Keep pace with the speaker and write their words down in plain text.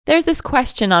There's this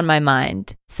question on my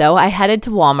mind, so I headed to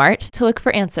Walmart to look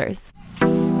for answers.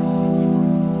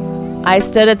 I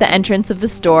stood at the entrance of the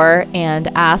store and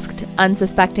asked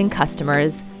unsuspecting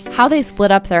customers how they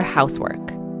split up their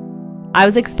housework. I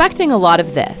was expecting a lot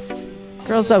of this.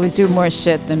 Girls always do more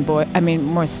shit than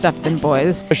more stuff than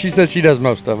boys. She said she does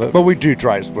most of it, but we do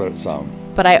try to split it some.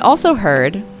 But I also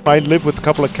heard, I live with a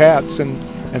couple of cats, and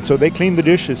so they clean the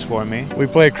dishes for me. We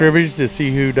play cribbage to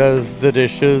see who does the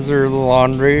dishes or the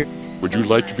laundry. Would you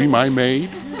like to be my maid?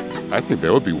 I think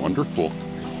that would be wonderful.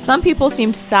 some people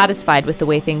seemed satisfied with the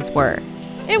way things were.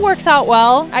 It works out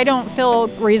well. I don't feel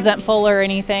resentful or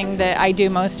anything that I do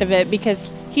most of it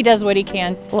because he does what he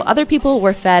can. Well, other people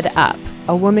were fed up.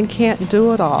 A woman can't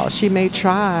do it all. She may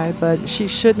try, but she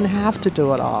shouldn't have to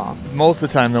do it all. Most of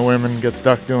the time the women get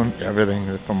stuck doing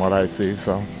everything from what I see,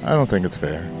 so I don't think it's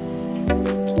fair.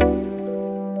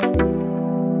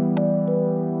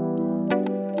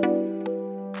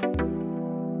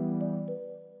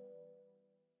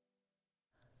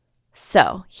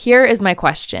 So, here is my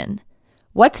question.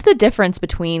 What's the difference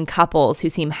between couples who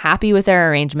seem happy with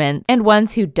their arrangement and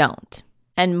ones who don't?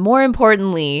 And more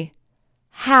importantly,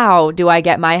 how do I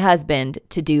get my husband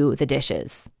to do the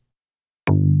dishes?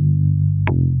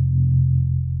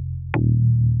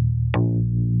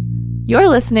 You're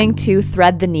listening to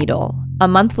Thread the Needle, a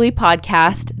monthly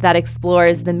podcast that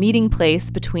explores the meeting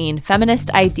place between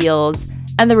feminist ideals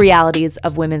and the realities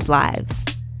of women's lives.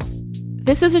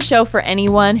 This is a show for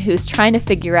anyone who's trying to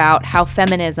figure out how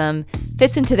feminism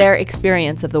fits into their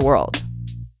experience of the world.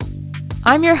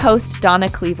 I'm your host, Donna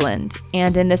Cleveland,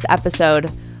 and in this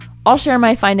episode, I'll share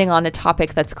my finding on a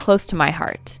topic that's close to my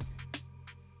heart.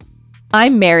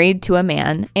 I'm married to a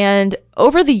man, and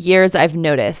over the years I've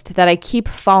noticed that I keep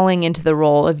falling into the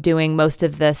role of doing most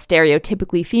of the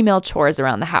stereotypically female chores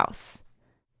around the house.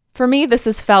 For me, this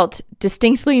has felt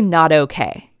distinctly not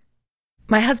okay.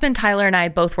 My husband Tyler and I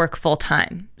both work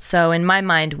full-time, so in my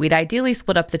mind, we'd ideally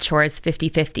split up the chores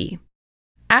 50-50.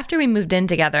 After we moved in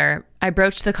together, I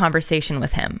broached the conversation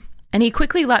with him, and he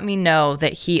quickly let me know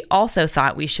that he also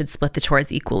thought we should split the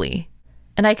chores equally.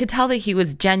 And I could tell that he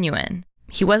was genuine.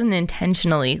 He wasn't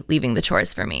intentionally leaving the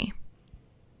chores for me.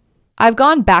 I've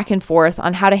gone back and forth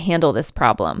on how to handle this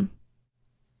problem.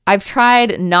 I've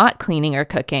tried not cleaning or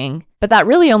cooking, but that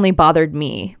really only bothered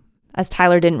me, as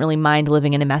Tyler didn't really mind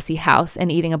living in a messy house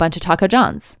and eating a bunch of Taco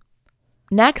Johns.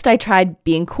 Next, I tried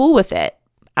being cool with it,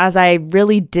 as I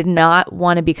really did not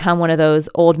want to become one of those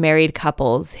old married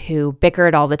couples who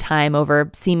bickered all the time over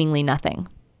seemingly nothing.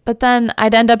 But then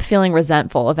I'd end up feeling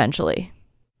resentful eventually.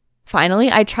 Finally,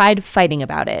 I tried fighting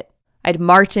about it. I'd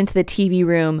march into the TV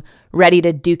room ready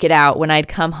to duke it out when I'd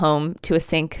come home to a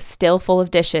sink still full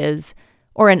of dishes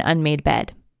or an unmade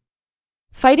bed.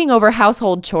 Fighting over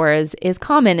household chores is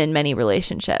common in many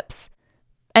relationships,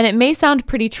 and it may sound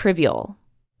pretty trivial,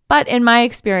 but in my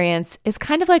experience, it's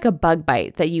kind of like a bug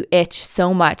bite that you itch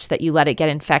so much that you let it get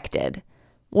infected.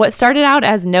 What started out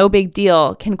as no big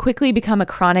deal can quickly become a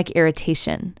chronic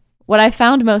irritation. What I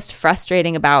found most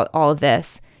frustrating about all of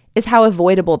this is how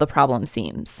avoidable the problem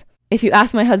seems. If you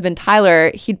ask my husband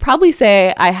Tyler, he'd probably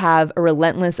say I have a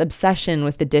relentless obsession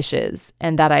with the dishes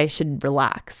and that I should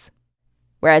relax.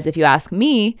 Whereas if you ask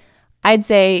me, I'd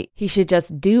say he should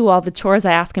just do all the chores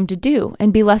I ask him to do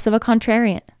and be less of a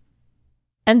contrarian.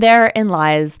 And therein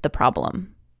lies the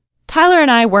problem. Tyler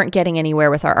and I weren't getting anywhere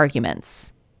with our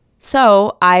arguments.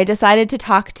 So I decided to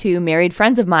talk to married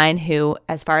friends of mine who,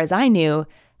 as far as I knew,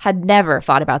 had never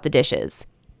fought about the dishes.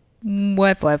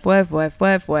 Wife.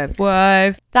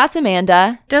 That's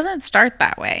Amanda. Doesn't start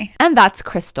that way. And that's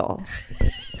Crystal.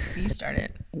 You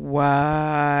started.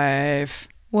 Wife.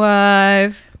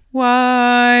 This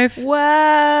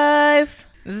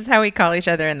is how we call each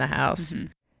other in the house. Mm-hmm.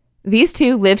 These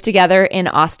two live together in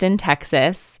Austin,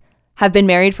 Texas, have been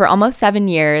married for almost 7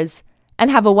 years, and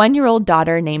have a 1-year-old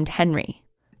daughter named Henry.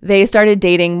 They started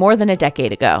dating more than a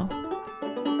decade ago.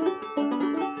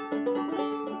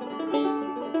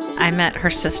 I met her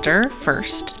sister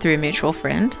first through a mutual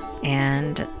friend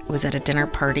and was at a dinner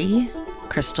party.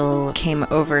 Crystal came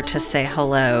over to say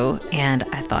hello, and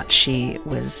I thought she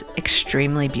was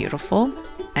extremely beautiful.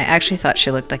 I actually thought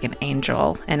she looked like an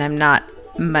angel, and I'm not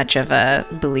much of a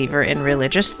believer in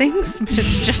religious things, but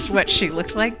it's just what she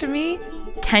looked like to me.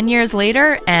 10 years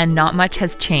later, and not much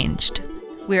has changed.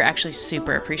 We were actually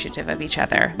super appreciative of each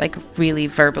other, like really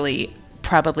verbally,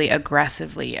 probably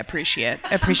aggressively appreciative.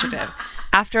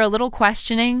 After a little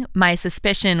questioning, my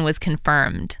suspicion was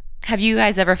confirmed. Have you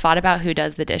guys ever fought about who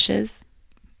does the dishes?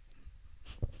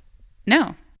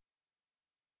 No.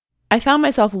 I found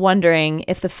myself wondering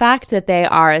if the fact that they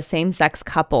are a same-sex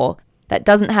couple that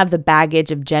doesn't have the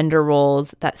baggage of gender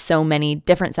roles that so many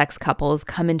different sex couples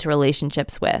come into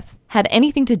relationships with, had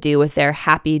anything to do with their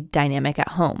happy dynamic at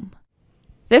home.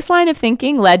 This line of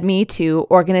thinking led me to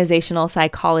organizational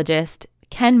psychologist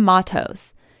Ken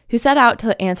Matos, who set out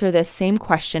to answer this same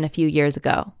question a few years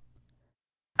ago.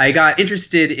 I got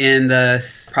interested in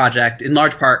this project in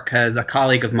large part because a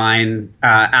colleague of mine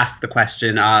asked the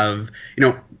question of,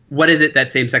 what is it that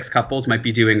same-sex couples might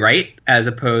be doing right as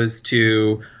opposed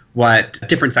to what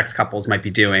different sex couples might be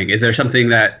doing? Is there something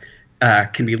that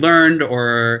can be learned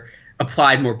or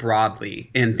applied more broadly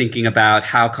in thinking about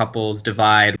how couples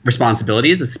divide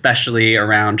responsibilities, especially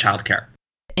around childcare?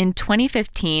 In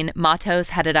 2015, Matos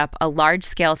headed up a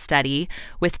large-scale study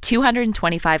with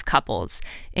 225 couples,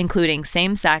 including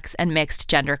same-sex and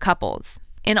mixed-gender couples.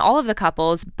 In all of the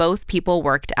couples, both people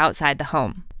worked outside the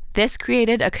home. This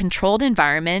created a controlled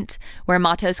environment where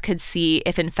Matos could see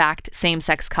if, in fact,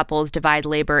 same-sex couples divide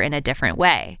labor in a different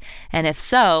way, and if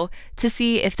so, to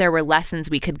see if there were lessons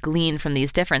we could glean from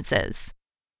these differences.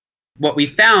 What we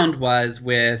found was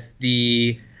with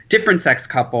the different sex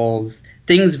couples,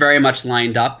 things very much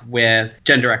lined up with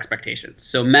gender expectations.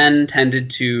 So men tended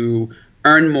to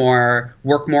earn more,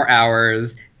 work more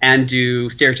hours, and do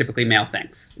stereotypically male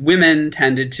things. Women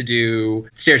tended to do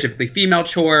stereotypically female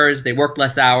chores, they worked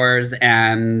less hours,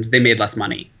 and they made less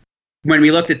money. When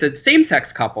we looked at the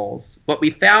same-sex couples, what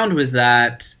we found was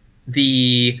that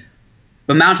the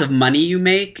amount of money you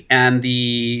make and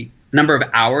the number of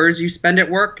hours you spend at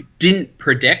work didn't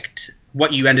predict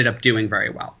what you ended up doing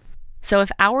very well. So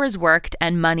if hours worked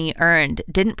and money earned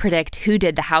didn't predict who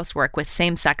did the housework with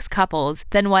same-sex couples,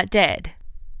 then what did?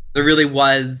 There really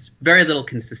was very little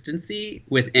consistency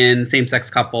within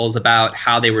same-sex couples about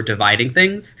how they were dividing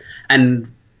things.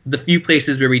 And the few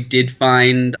places where we did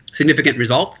find significant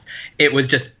results, it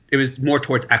was more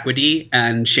towards equity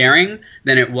and sharing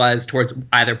than it was towards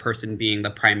either person being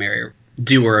the primary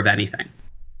doer of anything.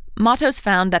 Matos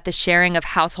found that the sharing of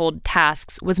household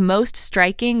tasks was most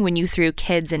striking when you threw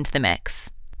kids into the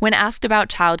mix. When asked about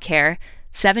childcare,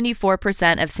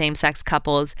 74% of same-sex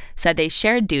couples said they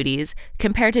shared duties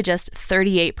compared to just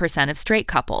 38% of straight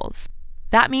couples.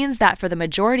 That means that for the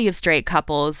majority of straight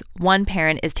couples, one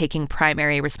parent is taking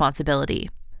primary responsibility.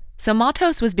 So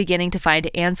Matos was beginning to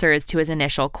find answers to his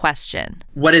initial question.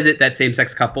 What is it that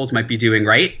same-sex couples might be doing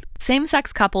right?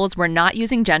 Same-sex couples were not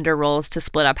using gender roles to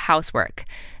split up housework,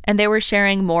 and they were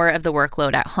sharing more of the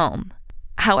workload at home.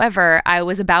 However, I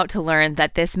was about to learn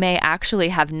that this may actually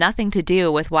have nothing to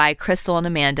do with why Crystal and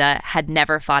Amanda had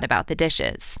never fought about the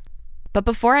dishes. But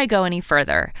before I go any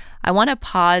further, I want to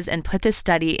pause and put this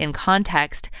study in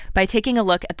context by taking a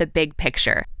look at the big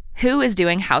picture. Who is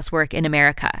doing housework in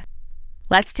America?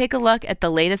 Let's take a look at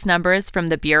the latest numbers from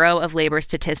the Bureau of Labor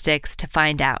Statistics to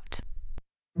find out.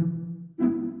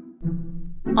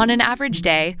 On an average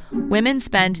day, women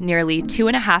spend nearly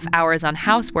 2.5 hours on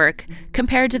housework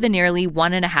compared to the nearly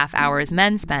 1.5 hours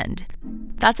men spend.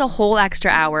 That's a whole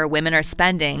extra hour women are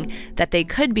spending that they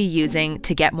could be using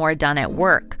to get more done at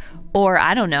work, or,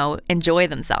 enjoy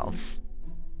themselves.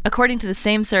 According to the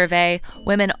same survey,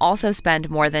 women also spend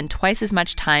more than twice as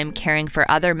much time caring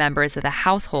for other members of the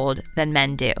household than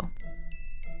men do.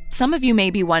 Some of you may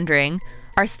be wondering,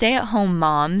 are stay-at-home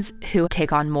moms who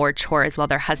take on more chores while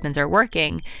their husbands are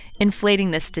working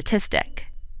inflating this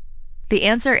statistic? The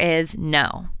answer is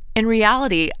no. In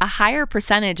reality, a higher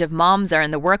percentage of moms are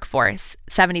in the workforce,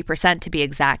 70% to be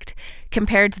exact,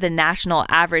 compared to the national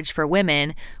average for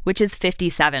women, which is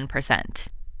 57%.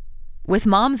 With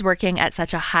moms working at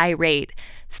such a high rate,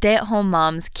 stay-at-home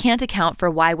moms can't account for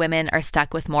why women are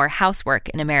stuck with more housework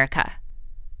in America.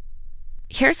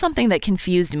 Here's something that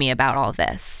confused me about all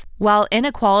this. While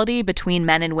inequality between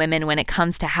men and women when it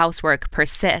comes to housework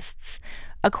persists,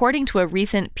 according to a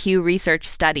recent Pew Research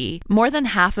study, more than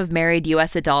half of married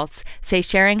U.S. adults say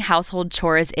sharing household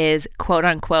chores is,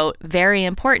 quote-unquote, very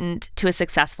important to a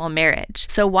successful marriage.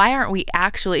 So why aren't we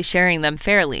actually sharing them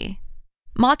fairly?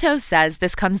 Matos says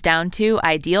this comes down to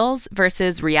ideals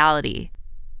versus reality.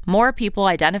 More people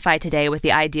identify today with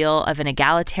the ideal of an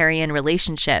egalitarian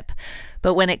relationship,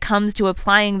 but when it comes to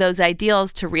applying those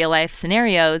ideals to real-life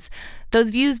scenarios, those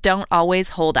views don't always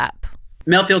hold up.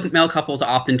 Male couples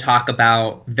often talk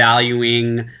about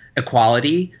valuing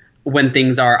equality when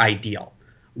things are ideal.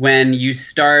 When you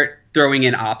start throwing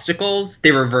in obstacles,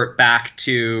 they revert back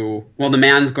to, well, the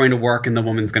man's going to work and the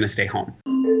woman's going to stay home.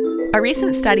 A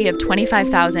recent study of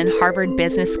 25,000 Harvard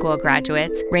Business School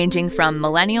graduates, ranging from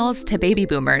millennials to baby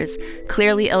boomers,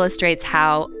 clearly illustrates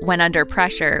how, when under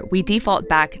pressure, we default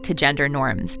back to gender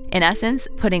norms. In essence,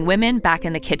 putting women back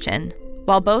in the kitchen.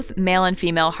 While both male and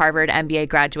female Harvard MBA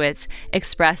graduates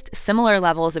expressed similar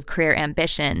levels of career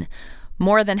ambition,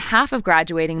 more than half of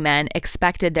graduating men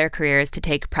expected their careers to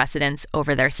take precedence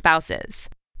over their spouses.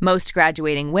 Most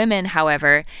graduating women,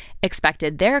 however,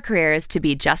 expected their careers to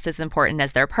be just as important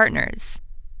as their partners.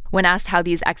 When asked how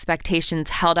these expectations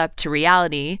held up to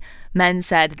reality, men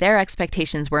said their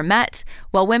expectations were met,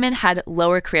 while women had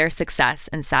lower career success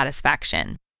and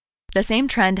satisfaction. The same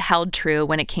trend held true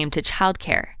when it came to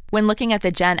childcare. When looking at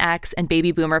the Gen X and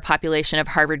baby boomer population of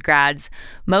Harvard grads,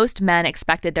 most men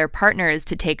expected their partners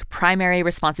to take primary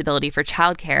responsibility for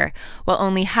childcare, while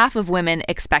only half of women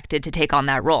expected to take on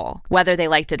that role. Whether they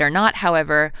liked it or not,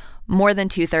 however, more than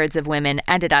 2/3 of women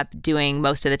ended up doing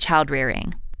most of the child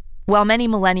rearing. While many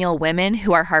millennial women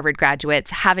who are Harvard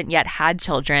graduates haven't yet had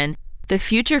children, the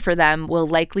future for them will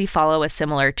likely follow a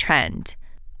similar trend.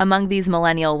 Among these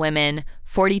millennial women,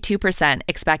 42%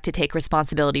 expect to take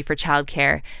responsibility for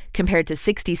childcare, compared to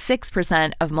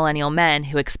 66% of millennial men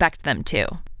who expect them to.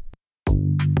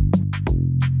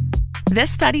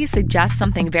 This study suggests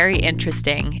something very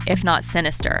interesting, if not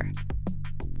sinister.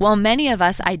 While many of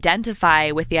us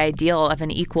identify with the ideal of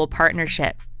an equal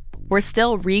partnership, we're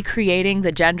still recreating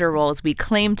the gender roles we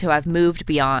claim to have moved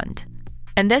beyond.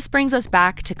 And this brings us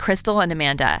back to Crystal and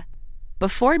Amanda.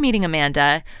 Before meeting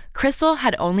Amanda, Crystal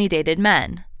had only dated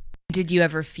men. Did you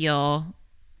ever feel,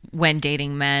 when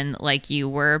dating men, like you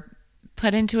were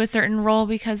put into a certain role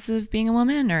because of being a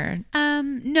woman, or?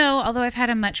 No, although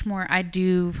I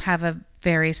do have a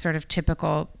very sort of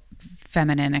typical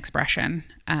feminine expression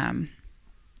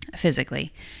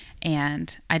physically.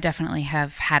 And I definitely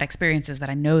have had experiences that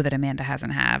I know that Amanda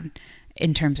hasn't had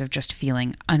in terms of just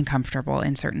feeling uncomfortable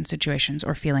in certain situations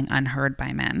or feeling unheard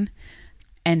by men.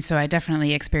 And so I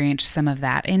definitely experienced some of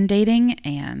that in dating.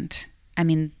 And I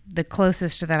mean, the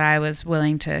closest that I was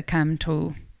willing to come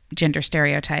to gender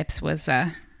stereotypes was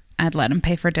I'd let him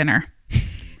pay for dinner.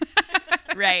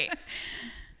 Right.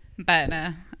 But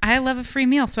I love a free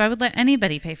meal, so I would let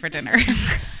anybody pay for dinner.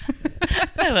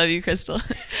 I love you, Crystal.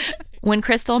 When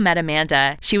Crystal met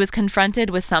Amanda, she was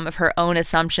confronted with some of her own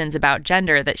assumptions about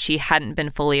gender that she hadn't been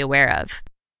fully aware of.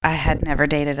 I had never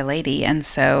dated a lady, and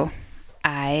so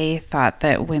I thought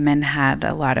that women had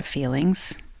a lot of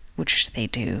feelings, which they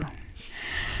do.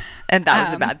 And that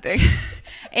was a bad thing.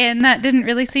 And that didn't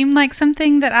really seem like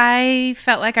something that I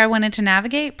felt like I wanted to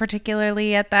navigate,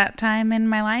 particularly at that time in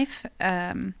my life.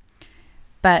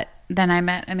 But then I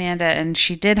met Amanda, and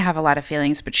she did have a lot of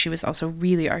feelings, but she was also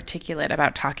really articulate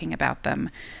about talking about them,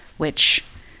 which,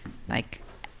 like,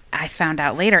 I found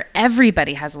out later,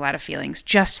 everybody has a lot of feelings.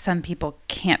 Just some people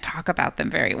can't talk about them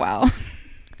very well.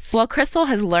 While Crystal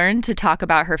has learned to talk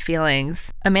about her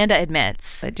feelings, Amanda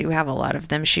admits, I do have a lot of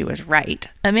them. She was right.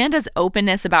 Amanda's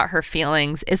openness about her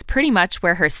feelings is pretty much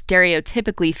where her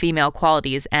stereotypically female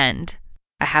qualities end.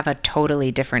 I have a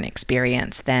totally different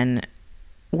experience than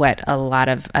what a lot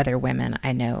of other women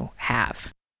I know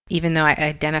have. Even though I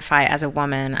identify as a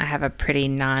woman, I have a pretty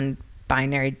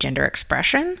non-binary gender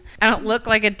expression. I don't look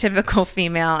like a typical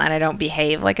female, and I don't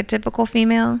behave like a typical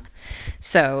female.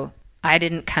 So I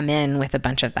didn't come in with a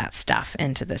bunch of that stuff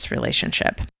into this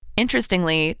relationship.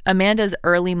 Interestingly, Amanda's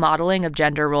early modeling of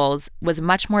gender roles was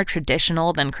much more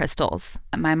traditional than Crystal's.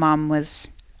 My mom was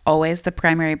always the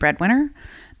primary breadwinner.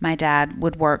 My dad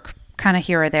would work kind of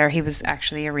here or there. He was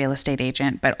actually a real estate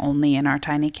agent, but only in our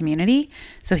tiny community.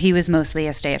 So he was mostly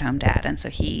a stay-at-home dad. And so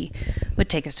he would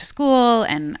take us to school.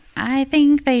 And I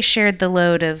think they shared the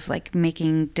load of like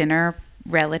making dinner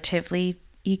relatively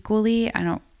equally. I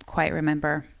don't quite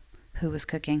remember who was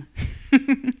cooking.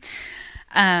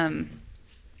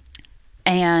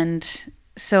 And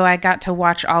so I got to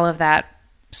watch all of that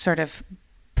sort of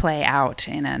play out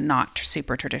in a not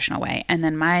super traditional way. And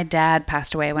then my dad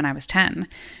passed away when I was 10.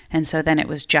 And so then it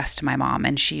was just my mom,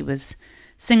 and she was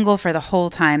single for the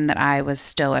whole time that I was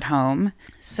still at home.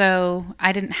 So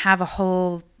I didn't have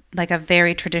a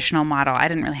very traditional model. I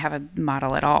didn't really have a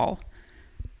model at all.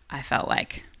 I felt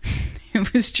like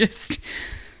it was just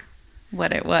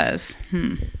what it was.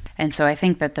 And so I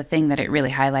think that the thing that it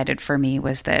really highlighted for me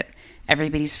was that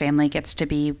everybody's family gets to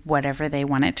be whatever they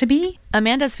want it to be.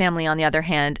 Amanda's family, on the other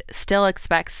hand, still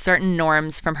expects certain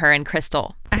norms from her and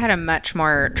Crystal. I had a much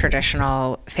more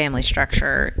traditional family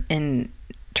structure in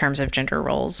terms of gender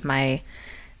roles. My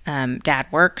dad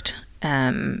worked.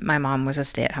 My mom was a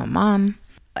stay-at-home mom.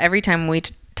 Every time we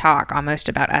talk almost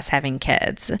about us having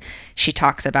kids, she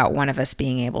talks about one of us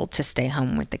being able to stay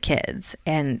home with the kids.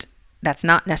 And that's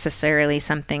not necessarily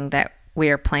something that we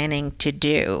are planning to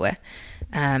do.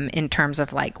 In terms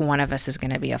of like one of us is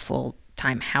going to be a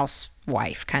full-time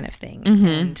housewife kind of thing. Mm-hmm.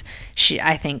 And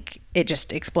I think it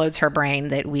just explodes her brain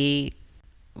that we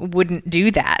wouldn't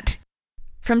do that.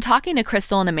 From talking to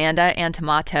Crystal and Amanda and to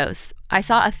Matos, I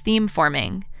saw a theme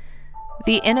forming.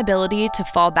 The inability to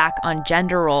fall back on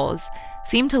gender roles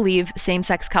seemed to leave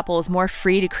same-sex couples more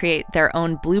free to create their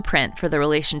own blueprint for the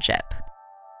relationship.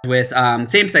 With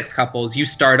same-sex couples, you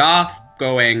start off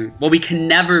going, well, we can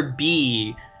never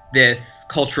be this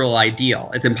cultural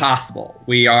ideal. It's impossible.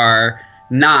 We are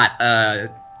not a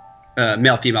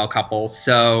male-female couple,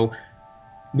 so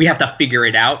we have to figure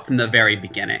it out from the very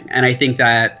beginning. And I think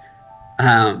that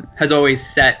has always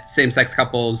set same-sex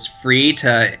couples free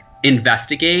to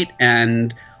investigate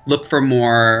and look for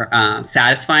more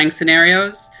satisfying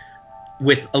scenarios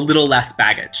with a little less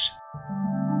baggage.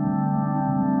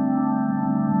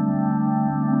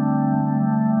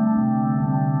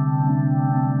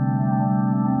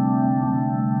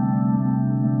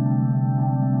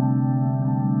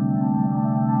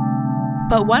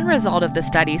 But one result of the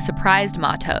study surprised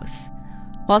Matos.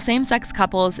 While same-sex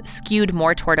couples skewed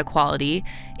more toward equality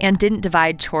and didn't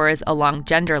divide chores along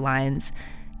gender lines,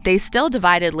 they still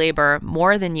divided labor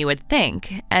more than you would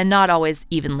think, and not always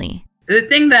evenly. The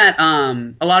thing that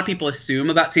a lot of people assume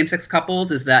about same-sex couples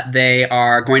is that they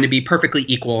are going to be perfectly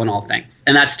equal in all things,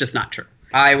 and that's just not true.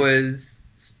 I was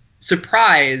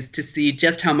surprised to see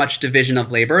just how much division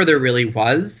of labor there really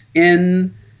was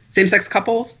in same-sex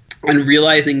couples, and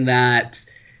realizing that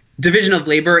division of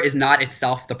labor is not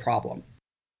itself the problem.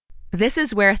 This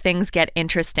is where things get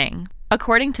interesting.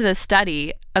 According to the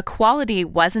study, equality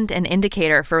wasn't an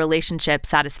indicator for relationship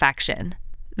satisfaction.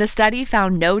 The study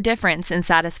found no difference in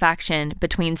satisfaction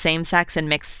between same-sex and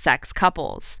mixed-sex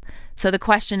couples. So the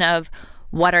question of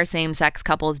what are same-sex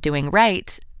couples doing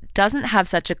right doesn't have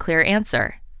such a clear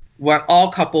answer. What all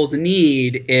couples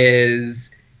need is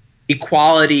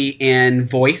equality in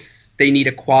voice. They need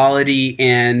equality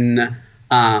in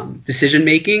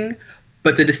decision-making.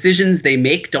 But the decisions they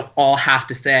make don't all have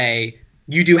to say,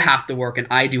 you do have to work and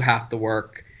I do have to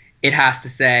work. It has to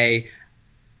say,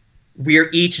 we're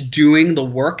each doing the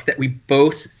work that we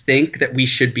both think that we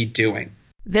should be doing.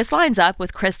 This lines up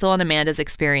with Crystal and Amanda's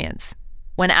experience.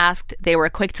 When asked, they were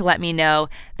quick to let me know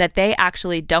that they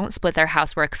actually don't split their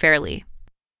housework fairly.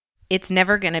 It's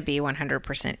never going to be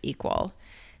 100% equal.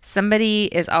 Somebody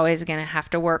is always going to have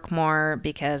to work more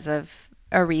because of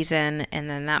a reason, and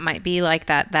then that might be like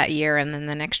that year, and then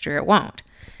the next year it won't.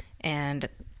 And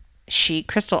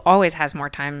Crystal always has more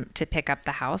time to pick up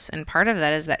the house, and part of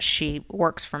that is that she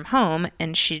works from home,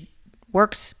 and she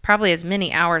works probably as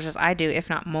many hours as I do, if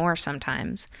not more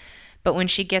sometimes. But when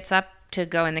she gets up to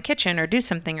go in the kitchen or do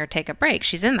something or take a break,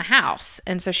 she's in the house,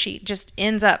 and so she just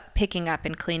ends up picking up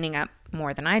and cleaning up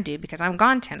more than I do because I'm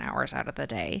gone 10 hours out of the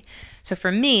day. So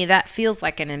for me, that feels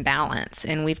like an imbalance.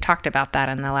 And we've talked about that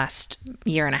in the last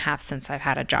year and a half since I've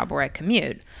had a job where I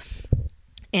commute.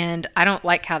 And I don't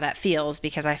like how that feels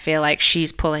because I feel like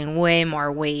she's pulling way more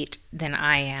weight than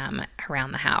I am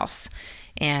around the house.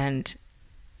 And,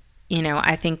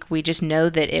 I think we just know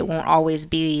that it won't always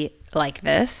be like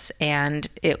this, and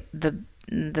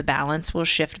the balance will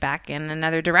shift back in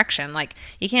another direction. Like,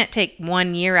 you can't take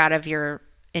 1 year out of your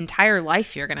entire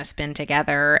life you're going to spend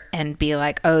together and be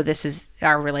like, oh,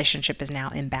 our relationship is now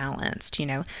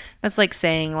imbalanced. That's like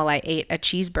saying, well, I ate a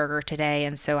cheeseburger today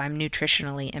and so I'm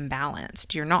nutritionally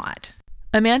imbalanced. You're not.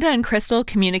 Amanda and Crystal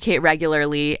communicate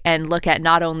regularly and look at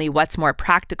not only what's more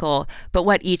practical, but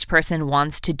what each person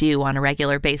wants to do on a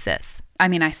regular basis. I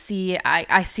mean, I see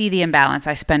the imbalance.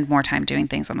 I spend more time doing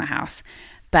things on the house,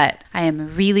 but I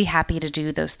am really happy to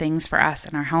do those things for us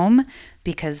in our home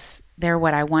because they're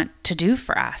what I want to do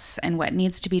for us and what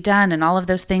needs to be done and all of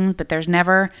those things, but there's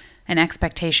never an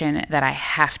expectation that I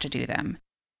have to do them.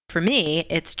 For me,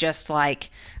 it's just like,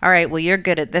 all right, well, you're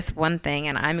good at this one thing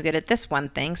and I'm good at this one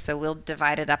thing, so we'll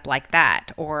divide it up like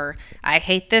that. Or I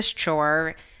hate this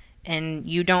chore and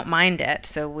you don't mind it,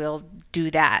 so we'll do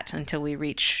that until we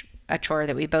reach a chore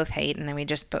that we both hate, and then we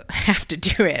just have to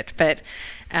do it. But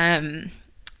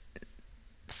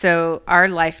so our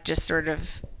life just sort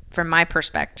of, from my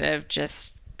perspective,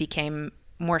 just became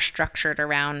more structured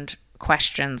around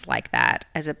questions like that,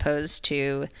 as opposed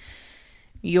to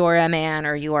you're a man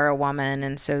or you are a woman,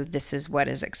 and so this is what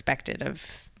is expected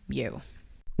of you.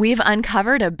 We've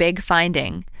uncovered a big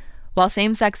finding. While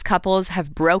same-sex couples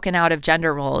have broken out of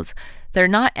gender roles, they're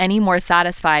not any more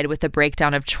satisfied with the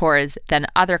breakdown of chores than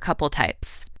other couple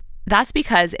types. That's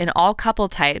because in all couple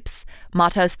types,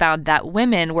 Matos found that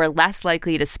women were less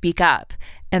likely to speak up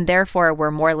and therefore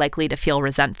were more likely to feel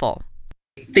resentful.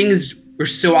 Things were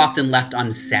so often left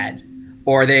unsaid,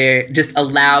 or they just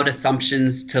allowed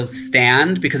assumptions to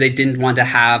stand because they didn't want to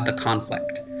have the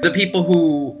conflict. The people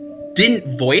who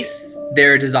didn't voice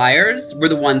their desires were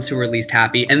the ones who were least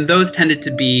happy. And those tended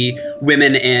to be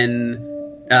women in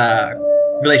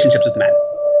relationships with men.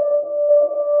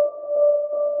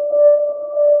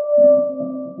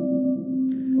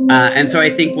 And so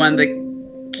I think one of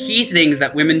the key things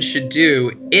that women should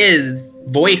do is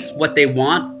voice what they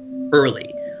want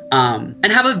early,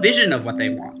 and have a vision of what they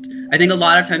want. I think a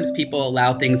lot of times people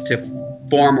allow things to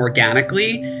form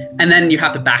organically, and then you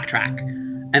have to backtrack.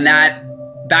 And that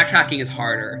backtracking is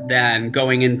harder than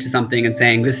going into something and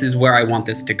saying, this is where I want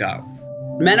this to go.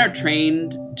 Men are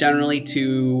trained generally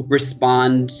to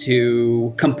respond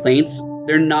to complaints.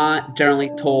 They're not generally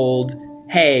told,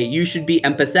 hey, you should be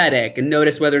empathetic and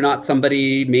notice whether or not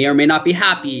somebody may or may not be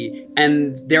happy.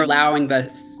 And they're allowing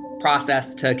this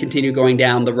process to continue going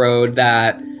down the road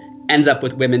that ends up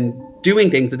with women doing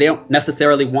things that they don't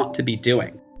necessarily want to be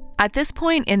doing. At this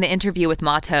point in the interview with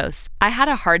Matos, I had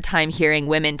a hard time hearing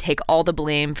women take all the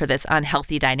blame for this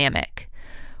unhealthy dynamic.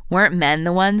 Weren't men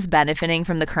the ones benefiting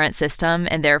from the current system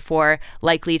and therefore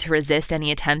likely to resist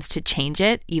any attempts to change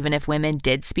it, even if women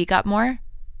did speak up more?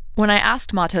 When I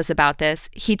asked Matos about this,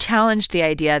 he challenged the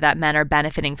idea that men are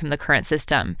benefiting from the current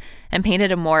system and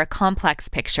painted a more complex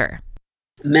picture.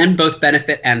 Men both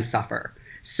benefit and suffer.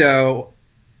 So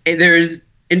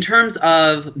in terms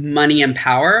of money and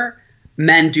power,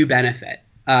 men do benefit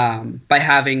by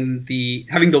having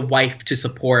the wife to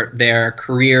support their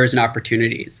careers and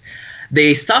opportunities.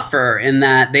 They suffer in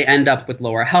that they end up with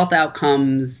lower health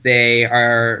outcomes. They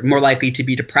are more likely to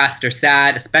be depressed or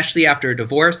sad, especially after a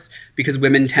divorce, because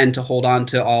women tend to hold on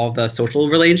to all the social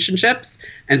relationships.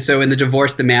 And so in the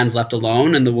divorce, the man's left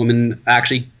alone and the woman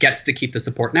actually gets to keep the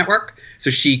support network. So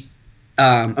she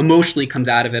emotionally comes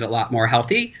out of it a lot more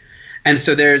healthy. And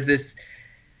so there's this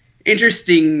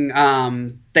interesting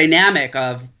dynamic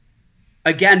of,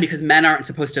 again, because men aren't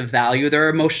supposed to value their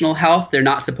emotional health, they're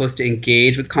not supposed to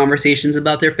engage with conversations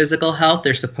about their physical health.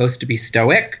 They're supposed to be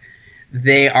stoic.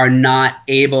 They are not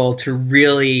able to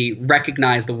really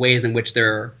recognize the ways in which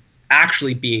they're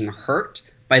actually being hurt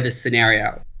by this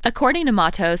scenario. According to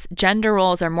Matos, gender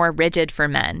roles are more rigid for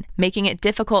men, making it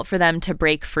difficult for them to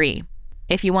break free.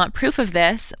 If you want proof of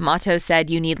this, Matos said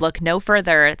you need look no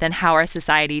further than how our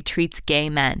society treats gay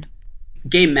men.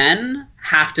 Gay men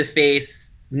have to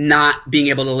face not being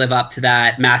able to live up to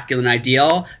that masculine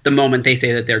ideal the moment they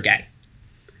say that they're gay.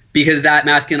 Because that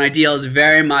masculine ideal is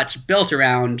very much built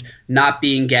around not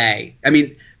being gay. I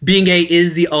mean, being gay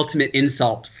is the ultimate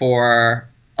insult for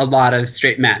a lot of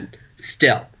straight men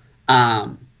still.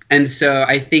 And so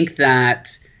I think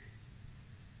that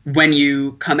when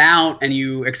you come out and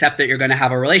you accept that you're going to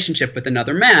have a relationship with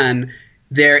another man,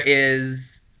 there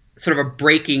is sort of a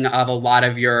breaking of a lot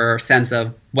of your sense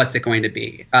of what's it going to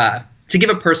be. To give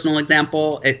a personal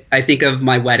example, I think of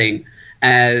my wedding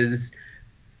as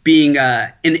being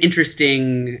an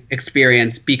interesting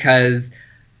experience because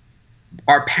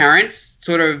our parents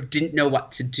sort of didn't know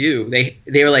what to do.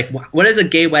 They were like, what does a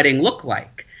gay wedding look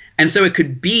like? And so it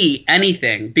could be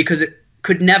anything because it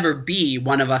could never be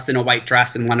one of us in a white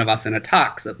dress and one of us in a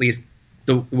tux, at least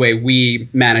the way we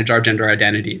manage our gender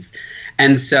identities.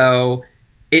 And so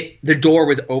the door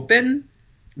was open,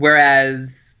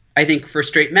 whereas I think for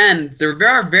straight men, there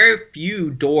are very few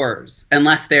doors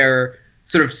unless they're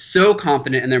sort of so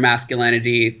confident in their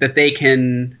masculinity that they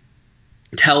can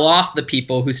tell off the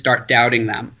people who start doubting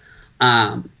them.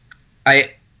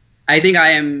 I think I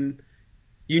am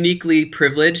uniquely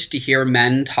privileged to hear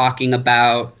men talking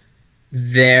about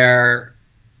their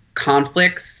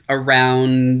conflicts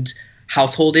around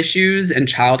household issues and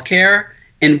childcare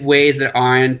in ways that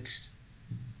aren't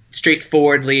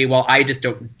straightforwardly, well, I just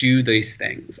don't do these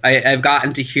things. I've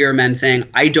gotten to hear men saying,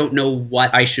 I don't know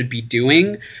what I should be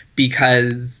doing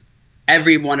because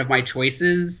every one of my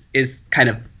choices is kind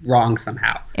of wrong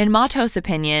somehow. In Matos'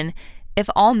 opinion, if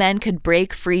all men could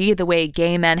break free the way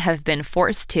gay men have been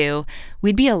forced to,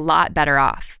 we'd be a lot better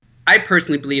off. I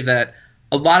personally believe that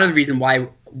a lot of the reason why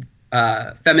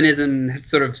feminism has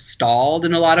sort of stalled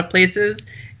in a lot of places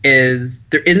is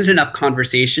there isn't enough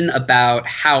conversation about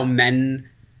how men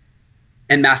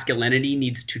and masculinity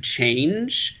needs to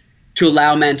change to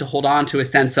allow men to hold on to a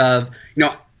sense of,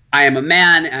 I am a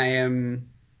man, I am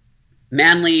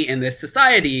manly in this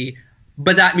society,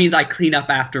 but that means I clean up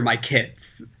after my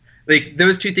kids. Like,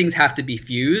 those two things have to be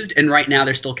fused, and right now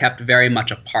they're still kept very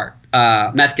much apart.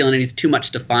 Masculinity is too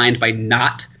much defined by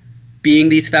not being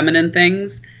these feminine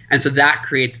things, and so that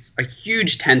creates a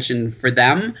huge tension for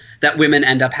them that women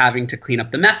end up having to clean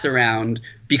up the mess around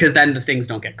because then the things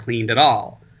don't get cleaned at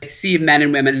all. I see men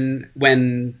and women,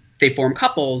 when they form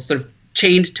couples, sort of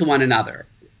change to one another.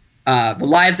 The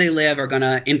lives they live are going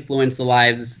to influence the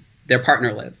lives their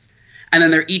partner lives. And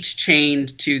then they're each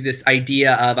chained to this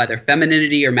idea of either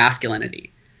femininity or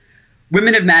masculinity.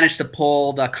 Women have managed to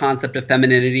pull the concept of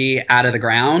femininity out of the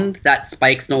ground. That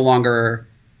spike's no longer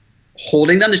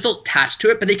holding them. They're still attached to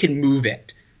it, but they can move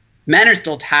it. Men are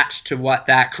still attached to what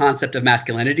that concept of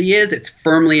masculinity is. It's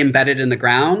firmly embedded in the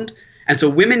ground. And so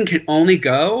women can only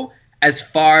go as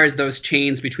far as those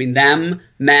chains between them,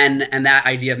 men, and that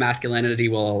idea of masculinity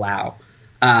will allow.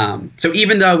 So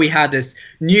even though we had this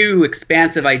new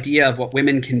expansive idea of what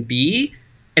women can be,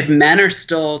 if men are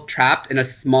still trapped in a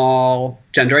small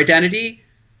gender identity,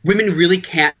 women really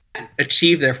can't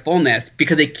achieve their fullness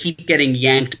because they keep getting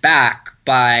yanked back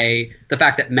by the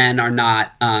fact that men are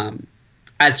not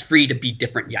as free to be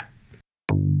different yet.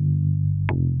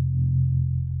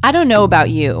 I don't know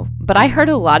about you, but I heard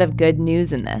a lot of good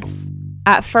news in this.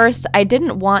 At first, I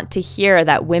didn't want to hear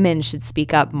that women should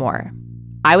speak up more.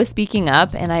 I was speaking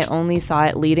up and I only saw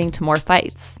it leading to more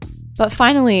fights. But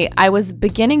finally, I was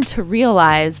beginning to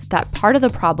realize that part of the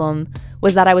problem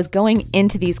was that I was going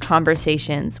into these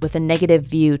conversations with a negative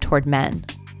view toward men.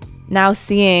 Now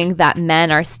seeing that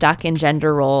men are stuck in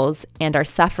gender roles and are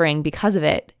suffering because of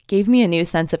it gave me a new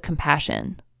sense of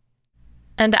compassion.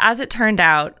 And as it turned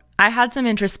out, I had some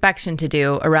introspection to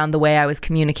do around the way I was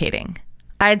communicating.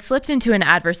 I had slipped into an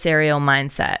adversarial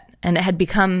mindset, and it had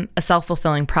become a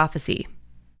self-fulfilling prophecy.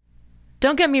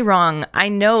 Don't get me wrong, I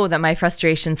know that my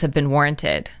frustrations have been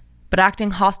warranted, but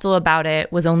acting hostile about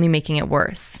it was only making it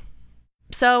worse.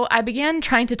 So I began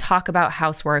trying to talk about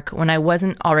housework when I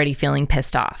wasn't already feeling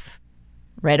pissed off.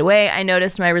 Right away, I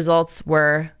noticed my results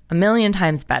were a million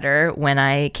times better when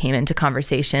I came into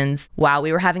conversations while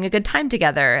we were having a good time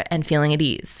together and feeling at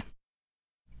ease.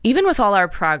 Even with all our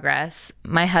progress,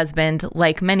 my husband,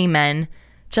 like many men,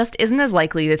 just isn't as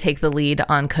likely to take the lead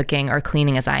on cooking or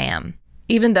cleaning as I am,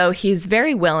 even though he's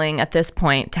very willing at this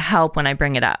point to help when I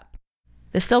bring it up.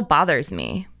 This still bothers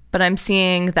me, but I'm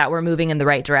seeing that we're moving in the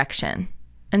right direction.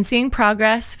 And seeing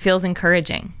progress feels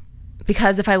encouraging.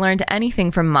 Because if I learned anything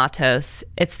from Matos,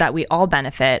 it's that we all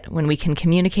benefit when we can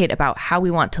communicate about how we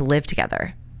want to live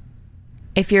together.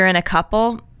 If you're in a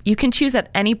couple, you can choose at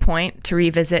any point to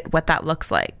revisit what that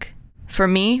looks like. For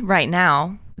me, right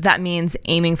now, that means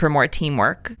aiming for more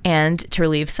teamwork and to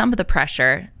relieve some of the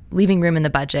pressure, leaving room in the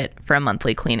budget for a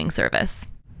monthly cleaning service.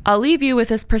 I'll leave you with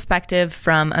this perspective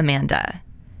from Amanda.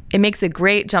 It makes a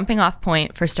great jumping off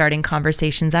point for starting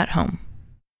conversations at home.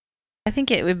 I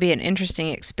think it would be an interesting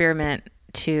experiment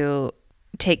to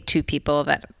take two people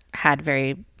that had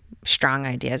very strong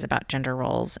ideas about gender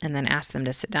roles and then ask them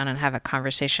to sit down and have a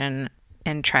conversation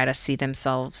and try to see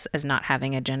themselves as not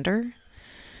having a gender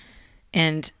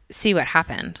and see what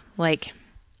happened. Like,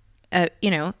 a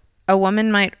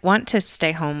woman might want to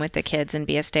stay home with the kids and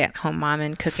be a stay-at-home mom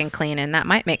and cook and clean, and that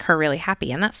might make her really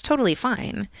happy, and that's totally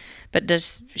fine. But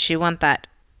does she want that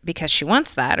because she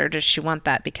wants that, or does she want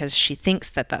that because she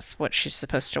thinks that that's what she's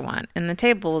supposed to want? And the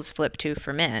table is flipped too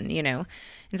for men, And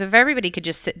so if everybody could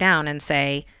just sit down and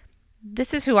say,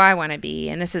 this is who I want to be,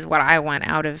 and this is what I want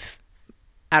out of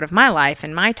my life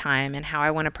and my time and how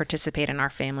I want to participate in our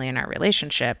family and our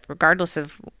relationship, regardless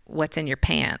of what's in your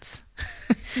pants.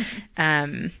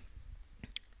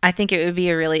 I think it would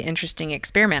be a really interesting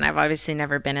experiment. I've obviously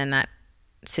never been in that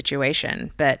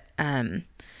situation, but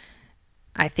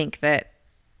I think that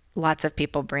lots of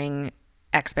people bring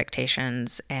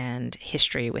expectations and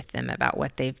history with them about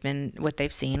what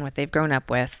they've seen, what they've grown up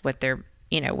with, what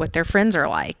their friends are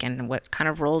like, and what kind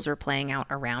of roles are playing out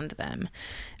around them.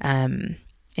 And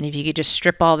if you could just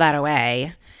strip all that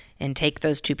away and take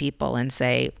those two people and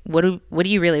say, what do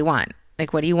you really want?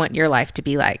 Like, what do you want your life to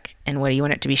be like? And what do you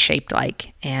want it to be shaped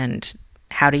like? And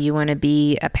how do you want to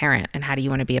be a parent? And how do you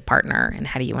want to be a partner? And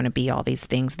how do you want to be all these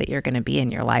things that you're going to be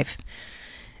in your life?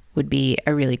 Would be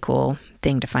a really cool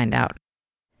thing to find out.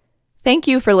 Thank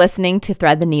you for listening to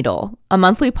Thread the Needle, a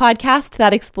monthly podcast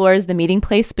that explores the meeting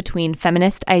place between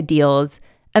feminist ideals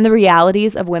and the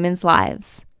realities of women's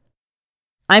lives.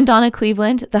 I'm Donna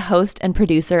Cleveland, the host and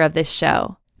producer of this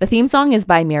show. The theme song is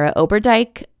by Mira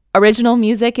Oberdyke, original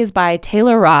music is by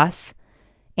Taylor Ross,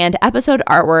 and episode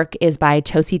artwork is by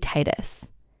Chosy Titus.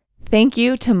 Thank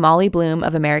you to Molly Bloom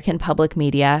of American Public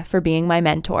Media for being my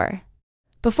mentor.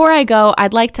 Before I go,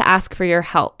 I'd like to ask for your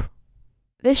help.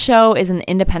 This show is an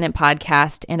independent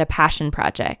podcast and a passion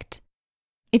project.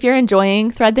 If you're enjoying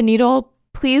Thread the Needle,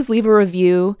 please leave a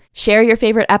review, share your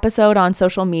favorite episode on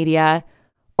social media,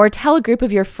 or tell a group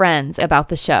of your friends about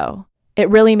the show. It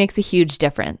really makes a huge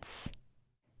difference.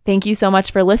 Thank you so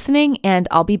much for listening, and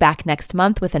I'll be back next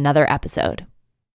month with another episode.